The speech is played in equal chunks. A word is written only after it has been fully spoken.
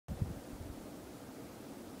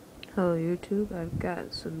Hello YouTube, I've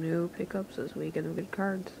got some new pickups this weekend of good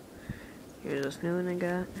cards. Here's this new one I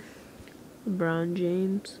got. LeBron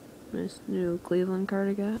James. Nice new Cleveland card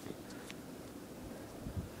I got.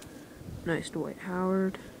 Nice Dwight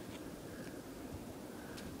Howard.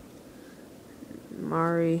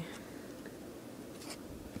 Mari.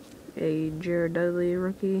 A Jared Dudley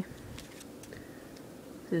rookie.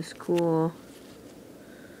 This cool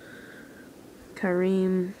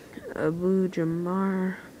Kareem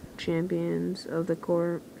Abdul-Jabbar Champions of the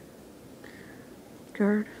Court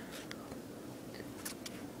card.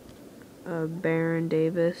 A Baron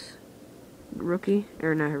Davis rookie,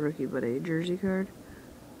 or not a rookie, but a jersey card.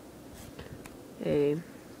 A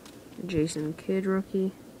Jason Kidd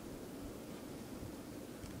rookie.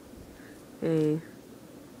 A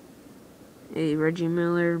Reggie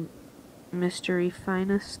Miller Mystery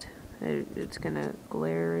Finest. It's gonna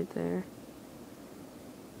glare right there.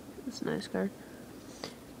 It's a nice card.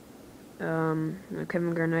 A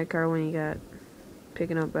Kevin Garnett card when he got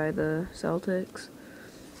picking up by the Celtics.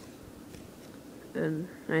 And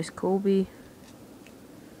nice Kobe.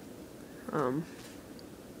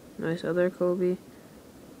 Nice other Kobe.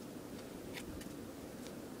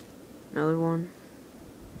 Another one.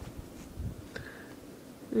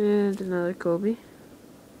 And another Kobe.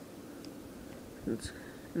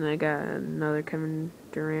 And I got another Kevin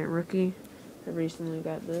Durant rookie. I recently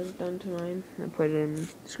got this done to mine. I put it in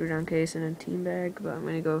a screw-down case in a team bag, but I'm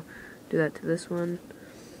gonna go do that to this one.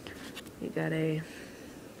 You got a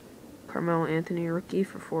Carmelo Anthony rookie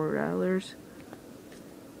for $4.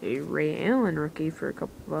 A Ray Allen rookie for a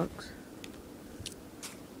couple bucks.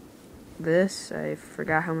 This, I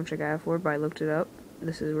forgot how much I got it for, but I looked it up.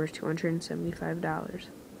 This is worth $275.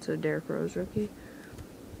 It's a Derrick Rose rookie.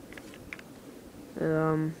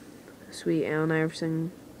 Sweet Allen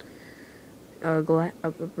Iverson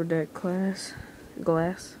upper deck glass.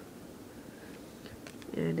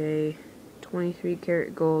 And a 23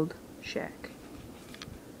 karat gold Shaq.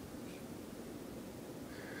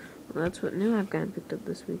 Well, that's what new I've gotten picked up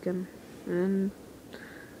this weekend. And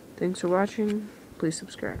thanks for watching. Please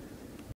subscribe.